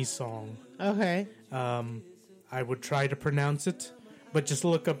Japanese song. Okay. I would try to pronounce it, but just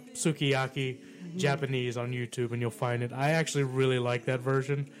look up Sukiyaki Japanese on YouTube and you'll find it. I actually really like that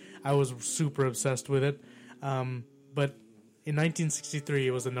version. I was super obsessed with it. But in 1963,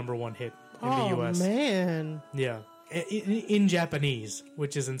 it was the number one hit in the U.S. Oh, man. Yeah. In Japanese,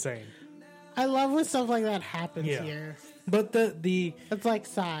 which is insane. I love when stuff like that happens here. But the It's like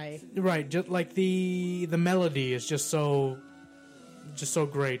Psy. right, just like the melody is just so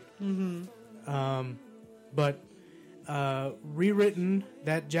great. But rewritten,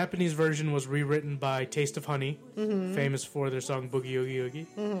 that Japanese version was rewritten by Taste of Honey, famous for their song Boogie Oogie Oogie,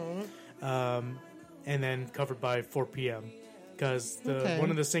 and then covered by 4PM, because one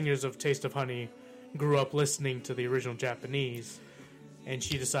of the singers of Taste of Honey grew up listening to the original Japanese, and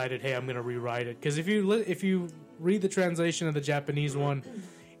she decided, hey, I'm going to rewrite it. Because if you read the translation of the Japanese one,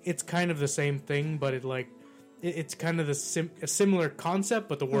 it's kind of the same thing, but it's kind of a similar concept,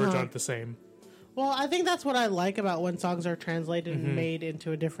 but the words aren't the same. Well, I think that's what I like about when songs are translated and made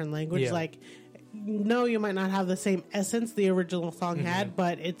into a different language. Yeah. Like, no, you might not have the same essence the original song had,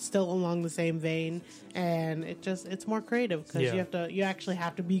 but it's still along the same vein, and it's more creative because you actually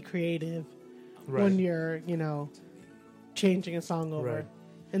have to be creative when you're changing a song over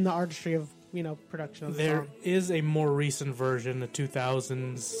in the artistry of production of the song. There is a more recent version, the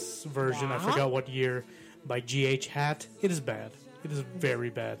 2000s version. I forgot what year, by G.H. Hat. It is bad. It is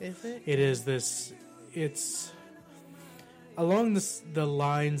very bad. Is it? It is this. It's along the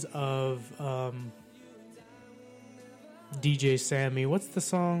lines of DJ Sammy. What's the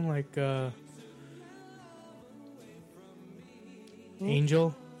song like?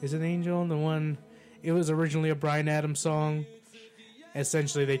 Angel? Is it Angel? The one. It was originally a Bryan Adams song.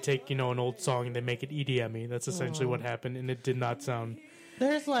 Essentially, they take an old song and they make it EDM-y. That's essentially what happened, and it did not sound.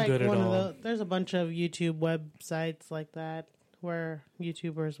 There's like good at all. There's a bunch of YouTube websites like that where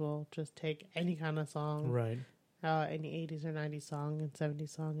YouTubers will just take any kind of song, Right. Any 80s or 90s song and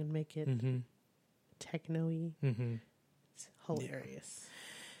 70s song, and make it techno-y. It's hilarious.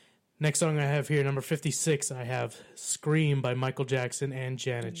 Next song I have here, number 56, I have Scream by Michael Jackson and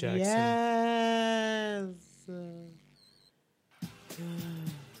Janet Jackson. Yes.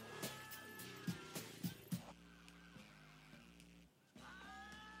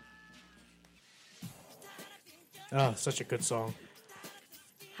 Oh, such a good song.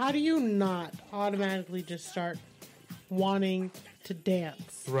 How do you not automatically just start wanting to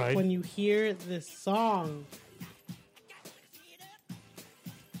dance when you hear this song?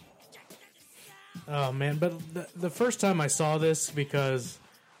 Oh, man. But the first time I saw this, because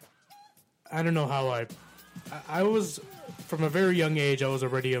I don't know how I was, from a very young age, I was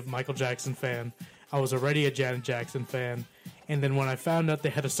already a Michael Jackson fan. I was already a Janet Jackson fan. And then when I found out they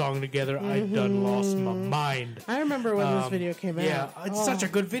had a song together, I done lost my mind. I remember when this video came out. Yeah, it's such a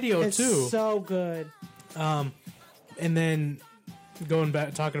good video, it's too. It's so good. And then going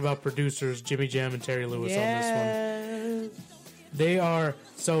back, talking about producers, Jimmy Jam and Terry Lewis on this one. They are,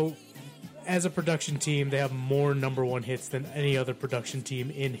 so as a production team, they have more number one hits than any other production team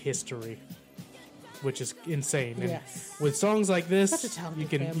in history, which is insane. And with songs like this, you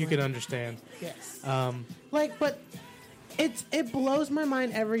can understand. Yes. But it blows my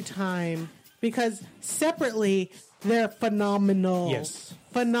mind every time because separately they're phenomenal. Yes.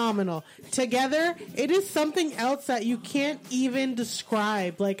 Phenomenal. Together, it is something else that you can't even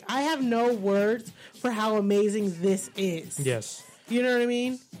describe. Like, I have no words for how amazing this is. Yes. You know what I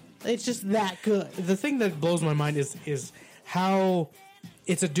mean? It's just that good. The thing that blows my mind is how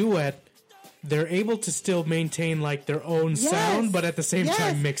it's a duet. They're able to still maintain like their own sound, but at the same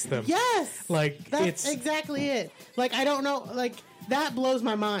time mix them. Yes, that's exactly it. Like, I don't know, like that blows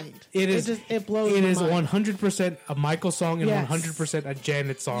my mind. It blows. It is 100% a Michael song and 100% a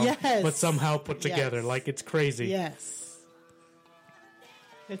Janet song, but somehow put together. Like, it's crazy. Yes,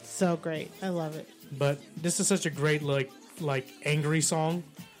 it's so great. I love it. But this is such a great like angry song,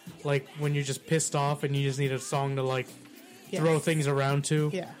 like when you're just pissed off and you just need a song to like throw things around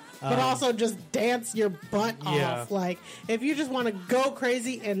to. Yeah. But also just dance your butt off. Like, if you just want to go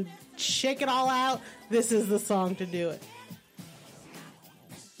crazy and shake it all out, this is the song to do it.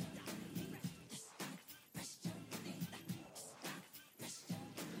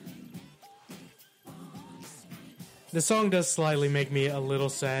 The song does slightly make me a little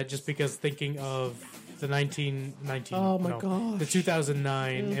sad, just because thinking of the the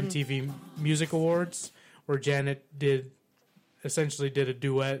 2009 MTV Music Awards, where Janet essentially did a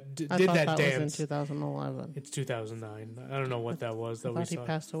duet, did that dance. Was in 2011. It's 2009. I don't know what that was. I thought he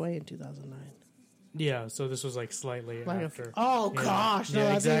passed away in 2009. Yeah, so this was like slightly Like after. oh Yeah. gosh, no, Yeah,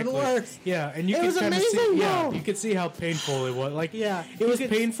 that's even worse. Yeah, and you It could was kind of see. amazing, Yeah, though. you could see how painful it was. Like, Yeah, it you was could-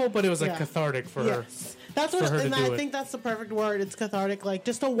 painful, but it was like yeah. cathartic for her. Yes. That's For what, her to and do I it. think that's the perfect word. It's cathartic. Like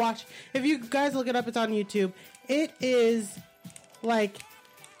just to watch. If you guys look it up, it's on YouTube. It is like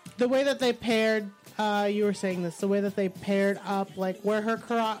the way that they paired. You were saying this. The way that they paired up, like where her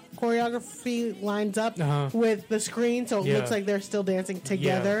choreography lines up Uh-huh. with the screen, so it Yeah. looks like they're still dancing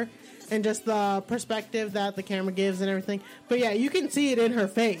together, and just the perspective that the camera gives and everything. But yeah, you can see it in her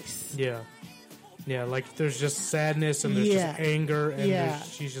face. Yeah. Yeah, like there's just sadness and there's Yeah. just anger and Yeah.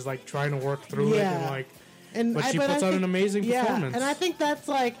 she's just like trying to work through it Yeah. and like And But she I puts on think- an amazing performance. And I think that's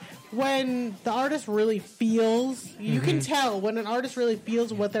like when the artist really feels. You can tell when an artist really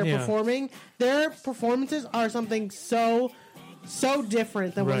feels what they're Mm-hmm. Yeah. performing. Their performances are something so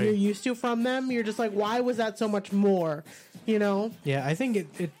different than what Right. you're used to from them. You're just like, why was that so much more? You know? Yeah, I think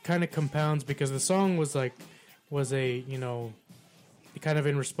it kind of compounds because the song was a kind of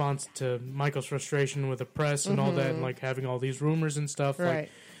in response to Michael's frustration with the press and all that, and like having all these rumors and stuff. Right. Like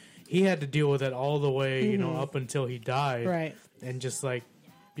he had to deal with that all the way, up until he died. Right. And just like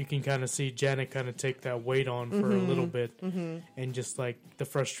you can kind of see Janet kind of take that weight on for a little bit, and just like the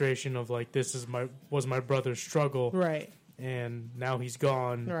frustration of like this was my brother's struggle, Right. and now he's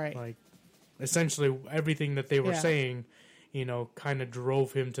gone. Right. Like essentially everything that they were Yeah. saying, kind of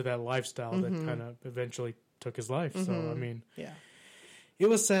drove him to that lifestyle that kind of eventually took his life. So I mean, Yeah. it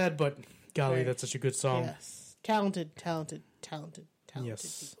was sad, but golly, Right. that's such a good song. Yes. Talented.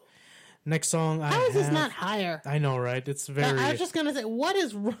 Yes. People. Next song, How is this not higher? I know, right? It's very. I was just gonna say,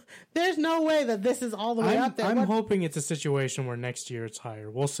 there's no way that this is all the way up there. I'm What- hoping it's a situation where next year it's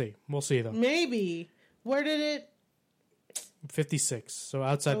higher. We'll see. We'll see though. Maybe. Where did it? 56, so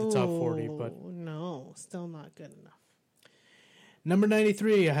outside the top 40. But Oh, no, still not good enough. number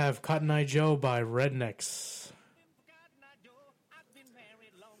 93, I have Cotton Eye Joe by Rednecks.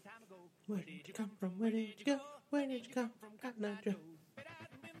 Where did you come from? Where did you go? Where did you come from? Cotton Eye Joe.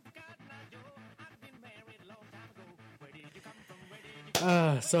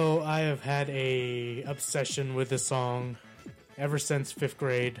 So I have had a obsession with this song ever since 5th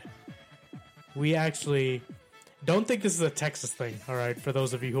grade. We actually don't think this is a Texas thing, all right, for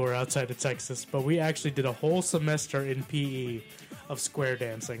those of you who are outside of Texas, but we actually did a whole semester in PE of square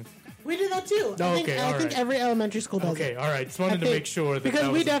dancing. We did that too. Oh, I think, okay, I all think right. every elementary school does Okay, it. all right. Just wanted I to think- make sure that because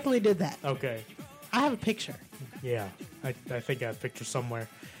that we was definitely did that. okay. I have a picture. Yeah, I think I have a picture somewhere.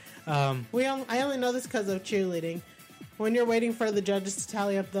 I only know this because of cheerleading. When you're waiting for the judges to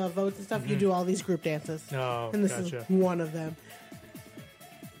tally up the votes and stuff, you do all these group dances. Oh, and this gotcha. is one of them.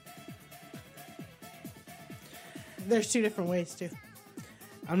 There's two different ways too.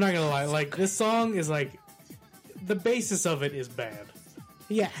 I'm not gonna lie. Like this song is like the basis of it is bad,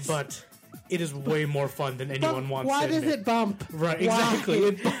 Yes, but it is way more fun than anyone wants. why to does admit. it bump? Right, Why? exactly.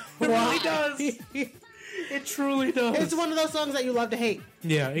 It really Why? does. It truly does. It's one of those songs that you love to hate.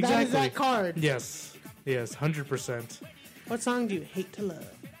 Yeah, That exactly. is that card. Yes, 100%. What song do you hate to love?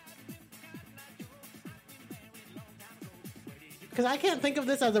 Because I can't think of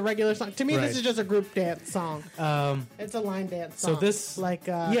this as a regular song. To me, Right. this is just a group dance song. It's a line dance So song. this, like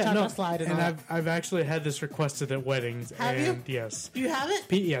yeah, Cha-Cha no, Slide and and all. I've actually had this requested at weddings. Have you? And yes, Do you have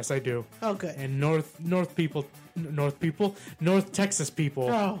it? yes, I do. Oh, good. And North Texas people.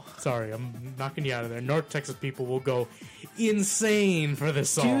 Oh. Sorry, I'm knocking you out of there. North Texas people will go insane for this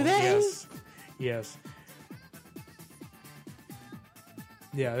song. Do they? Yes.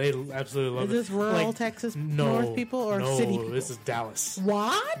 Yeah, they absolutely love Is it. this rural Like, Texas no, North people or no, city people? This is Dallas.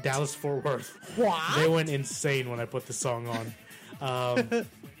 What? Dallas Fort Worth. What? They went insane when I put the song on.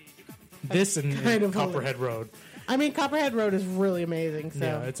 This and kind of Copperhead Road. I mean, Copperhead Road is really amazing. So.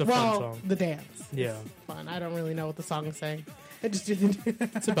 Yeah, it's a fun well, song. The dance. Yeah, Fun. I don't really know what the song is saying. I just didn't.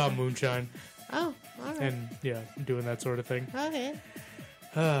 it's about moonshine Oh, all right. and doing that sort of thing. Okay.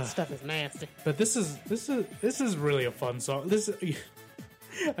 Stuff is nasty. But this is really a fun song.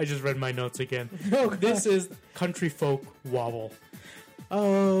 I just read my notes again. Oh, God. This is country folk wobble.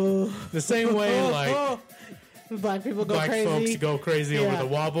 Oh. The same way like Black people go black crazy. folks go crazy over Yeah. the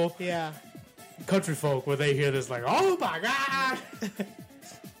wobble. Yeah. Country folk, where they hear this like, oh my god.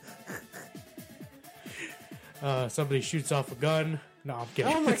 Somebody shoots off a gun. No, I'm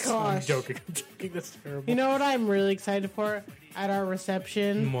kidding. Oh my I'm gosh. joking. That's terrible. You know what I'm really excited for at our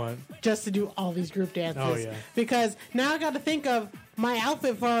reception? What? Just to do all these group dances. Oh, yeah. Because now I got to think of my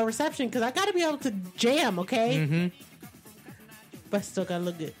outfit for our reception because I got to be able to jam, okay? Mm-hmm. But I still got to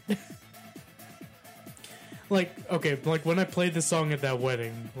look good. Like, okay, like when I played this song at that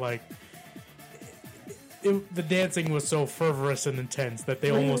wedding, like the dancing was so fervorous and intense that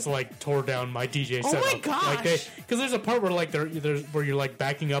they almost like tore down my DJ setup. my gosh! Because there's a part where like there's where you're like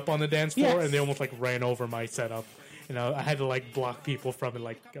backing up on the dance floor, Yes. and they almost like ran over my setup. You know, I had to like block people from it.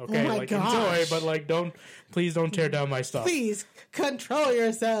 Like, okay, my like gosh. enjoy, but like please don't tear down my stuff. Please control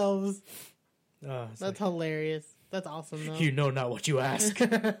yourselves. It's That's hilarious. That's awesome, though. like, you know not what you ask.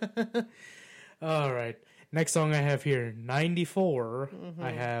 All right, next song I have here, 94.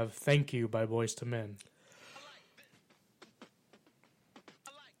 I have "Thank You" by Boyz II Men.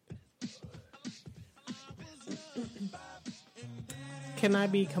 Can I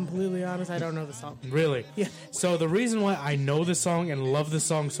be completely honest? I don't know the song. Really? Yeah. So the reason why I know this song and love this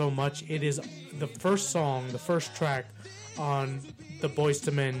song so much, it is the first song, the first track on the Boyz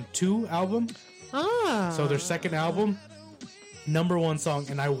II Men 2 album. Ah. So their second album, #1 song,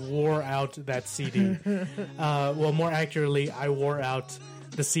 and I wore out that CD. Well, more accurately, I wore out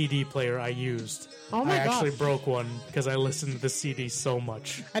the CD player I used. Oh my I actually gosh. broke one because I listened to the CD so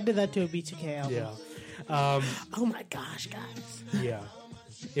much. I did that to a B2K album. Yeah. Oh my gosh, guys. Yeah.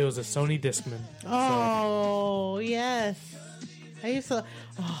 It was a Sony Discman. Oh, yes. I used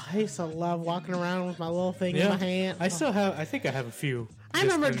to love walking around with my little thing in my hand. I still have, I think I have a few. I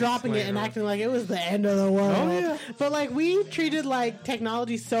remember Discmans dropping it laying and around. acting like it was the end of the world. Oh, yeah. But like we treated like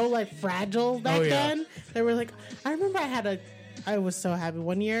technology so like fragile back Oh, yeah. then. They were like, I remember I was so happy.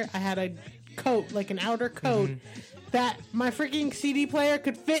 One year I had a coat, like an outer coat, that my freaking CD player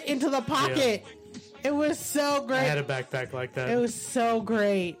could fit into the pocket. It was so great. I had a backpack like that. It was so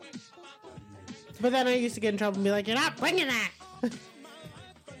great. But then I used to get in trouble and be like, "You're not bringing that."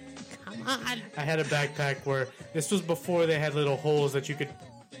 Come on. I had a backpack where this was before they had little holes that you could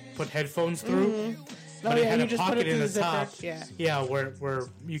put headphones through. But it had you a just put pocket it in through the zipper. top. Yeah. Where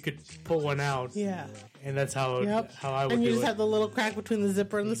you could pull one out. Yeah. And that's how Yep. how I would and you do just it. have the little crack between the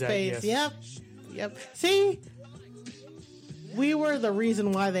zipper and the Exactly, space. yes. Yep. See? We were the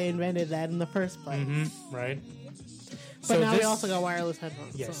reason why they invented that in the first place. Right. But now we also got wireless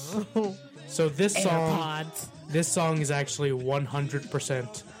headphones. Yes. So. So this song, AirPods. this song is actually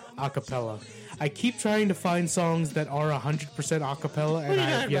 100% a cappella. I keep trying to find songs that are 100% a cappella, and are you I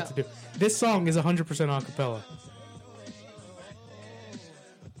have talking yet to do. This song is 100% a cappella.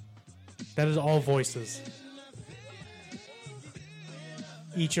 That is all voices.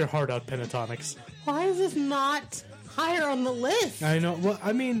 Eat your heart out, Pentatonics. Why is this not higher on the list? I know. Well,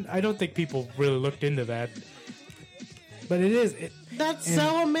 I mean, I don't think people really looked into that, but it is. That's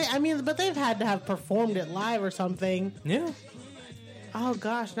so amazing. I mean, but they've had to have performed it live or something. Yeah. Oh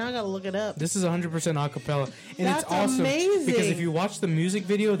gosh, now I gotta look it up. This is 100% a cappella, and That's it's awesome amazing. because if you watch the music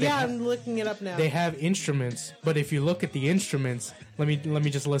video, they Yeah, ha- I'm looking it up now. they have instruments, but if you look at the instruments, let me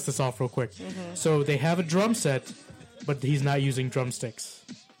just list this off real quick. Mm-hmm. So they have a drum set, but he's not using drumsticks.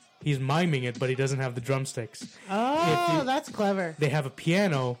 He's miming it, but he doesn't have the drumsticks. Oh, if you- that's clever. They have a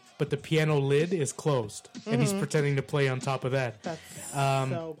piano, but the piano lid is closed, and he's pretending to play on top of that. That's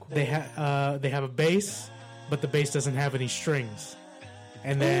so cool. They have a bass, but the bass doesn't have any strings.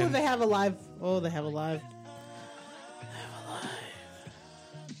 And Oh, then they have a live. Oh, they have a live.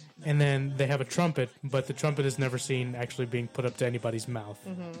 And then they have a trumpet, but the trumpet is never seen actually being put up to anybody's mouth.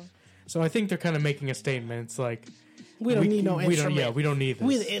 So I think they're kind of making a statement. It's like We don't need no we instrument. we don't need this.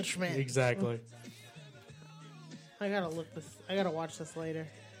 We the instrument. Exactly. I gotta look this. I gotta watch this later.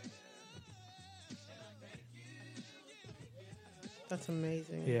 That's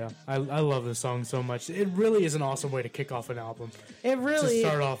amazing. Yeah, I love this song so much. It really is an awesome way to kick off an album. It To really.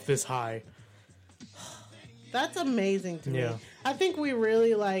 start off this high. That's amazing to Yeah. me. I think we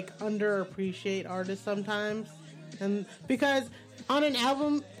really like underappreciate artists sometimes, and because on an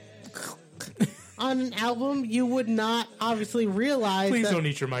album, you would not obviously realize. Please that, don't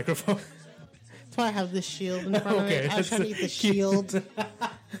eat your microphone. That's why I have this shield in front Okay, of me. I was trying to eat the that's shield.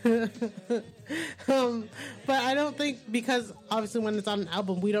 But I don't think, because obviously when it's on an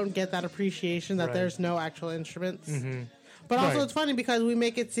album, we don't get that appreciation that Right. there's no actual instruments. But also, Right. it's funny because we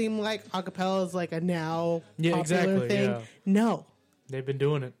make it seem like acapella is like a now Yeah, popular exactly, thing. yeah. No. They've been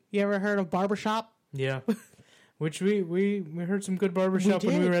doing it. You ever heard of barbershop? Yeah. Which we heard some good barbershop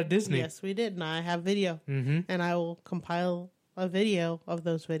when we were at Disney. Yes, we did, and I have video, and I will compile a video of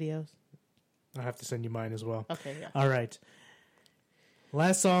those videos. I'll have to send you mine as well. Okay, yeah. All right.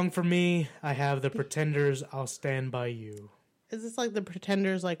 Last song for me, I have The Pretenders, I'll Stand By You. Is this like the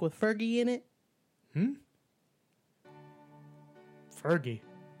Pretenders, like with Fergie in it? Fergie.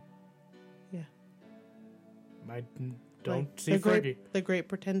 Yeah. I don't Like see the Fergie. great, the Great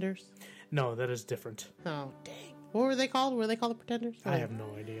Pretenders. No, that is different. Oh dang! What were they called? Were they called the Pretenders? I have no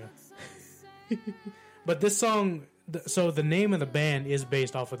idea. But this song, so the name of the band is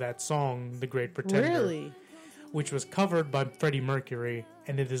based off of that song, "The Great Pretender," Really? which was covered by Freddie Mercury,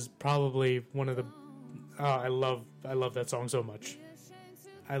 and it is probably one of the. I love that song so much.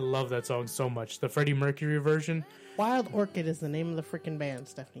 I love that song so much. The Freddie Mercury version. Wild Orchid is the name of the freaking band,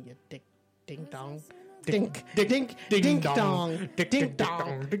 Stephanie. You ding dong. Dink, Dink, dink, dink, ding ding dong. dong. Dink, Ding dink,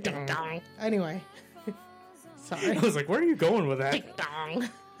 dong. ding Ding dong. dong. Anyway. Sorry. I was like, where are you going with that? Ding dong.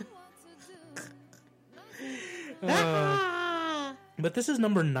 Uh, Ah. but this is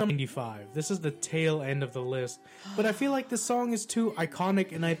number 95. This is the tail end of the list. But I feel like this song is too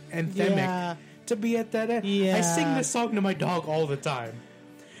iconic and anthemic Yeah. to be at that end. Yeah. I sing this song to my dog all the time.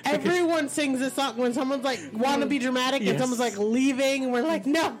 Everyone sings this song when someone's like, want to be dramatic, and Yes. someone's like leaving, and we're like,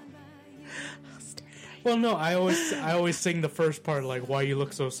 no. Well, no, I always sing the first part, like, why you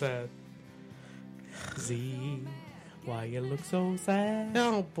look so sad. Z, why you look so sad.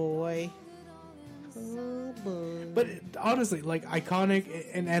 Oh, boy. Oh, boy. But honestly, like, iconic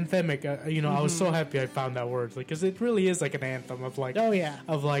and anthemic, I was so happy I found that word. Because it really is like an anthem of, like, Oh, yeah.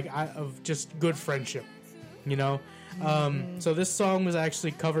 of just good friendship, you know? So this song was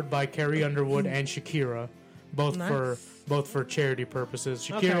actually covered by Carrie Underwood and Shakira, both Nice. for charity purposes.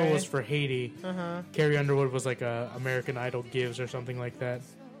 Shakira Okay. was for Haiti. Uh-huh. Carrie Underwood was like a American Idol Gives or something like that.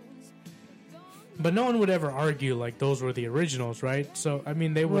 But no one would ever argue like those were the originals, right? So I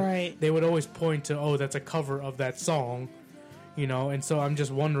mean, they would always point to, oh, that's a cover of that song, you know. And so I'm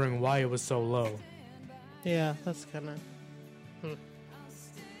just wondering why it was so low. Yeah, that's kind of...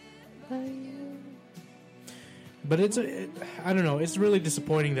 But I don't know. It's really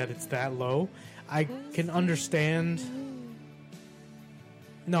disappointing that it's that low. I can understand.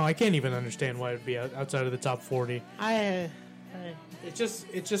 No, I can't even understand why it'd be outside of the top 40. It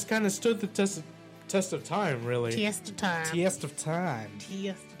just kind of stood the test of time, really. Tiesto time. Tiesto of time.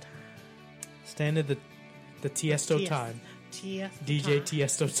 Tiesto time. Standard the Tiesto time. Tiesto DJ time.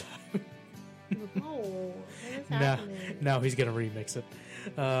 Tiesto time. Oh, what is now, happening? now he's gonna remix it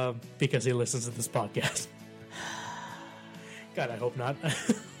because he listens to this podcast. God, I hope not.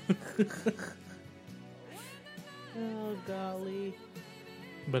 Oh, golly.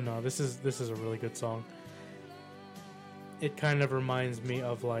 But no, this is a really good song. It kind of reminds me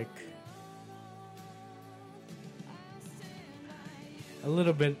of like a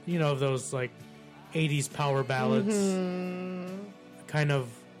little bit, of those like 80s power ballads. Kind of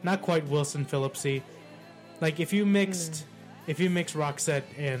not quite Wilson Phillipsy. Like if you mixed Roxette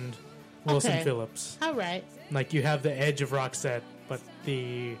and Wilson Okay. Phillips, All right. like you have the edge of Roxette, but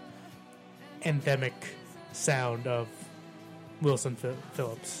the anthemic sound of Wilson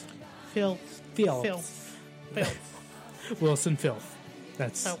Phillips. Filth. Filth. Filth. Filth. Wilson Filth.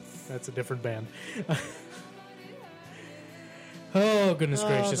 That's Filth. a different band. Oh goodness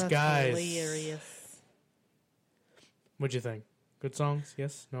gracious, that's guys! hilarious. What'd you think? Good songs?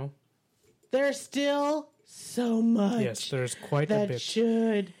 Yes? No? There's still so much Yes, there's quite a that bit.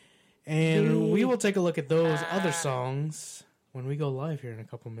 should. And be- we will take a look at those other songs when we go live here in a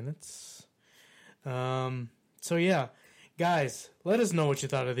couple minutes. So yeah, guys, let us know what you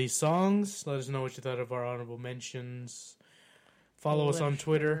thought of these songs. Let us know what you thought of our honorable mentions. Follow us on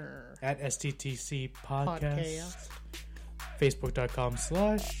Twitter at STTC Podcast.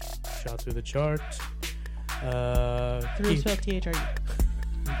 Facebook.com/Shot Through the Chart. Through spelled THRU.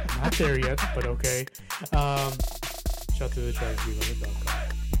 Not there yet, but okay. Shot Through the Chart @gmail.com.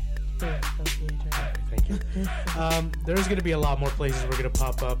 Thank you. There's going to be a lot more places we're going to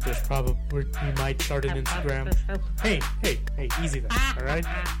pop up. There's probably we might start an Instagram. Hey, easy there. All right,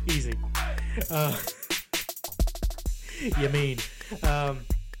 easy. You mean?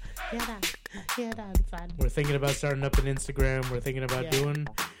 Yeah, that's fine. We're thinking about starting up an Instagram. We're thinking about doing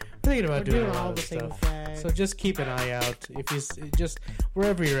a lot doing of all other the things, stuff. guys. So just keep an eye out. If you just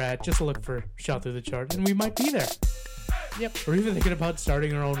wherever you're at, just look for Shot Through the Chart, and we might be there. Yep. We're even thinking about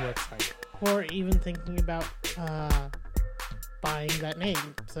starting our own website. Or even thinking about buying that name.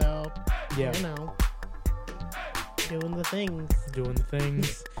 So, Yeah. doing the things. Doing the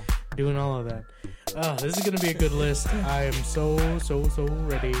things, doing all of that. This is going to be a good list. I am so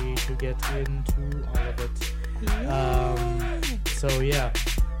ready to get into all of it. So yeah.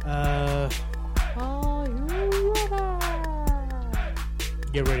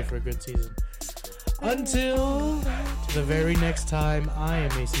 Get ready for a good season. Until the very next time, I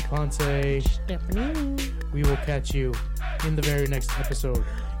am AC Ponce. Stephanie. We will catch you in the very next episode.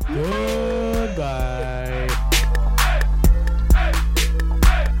 Goodbye.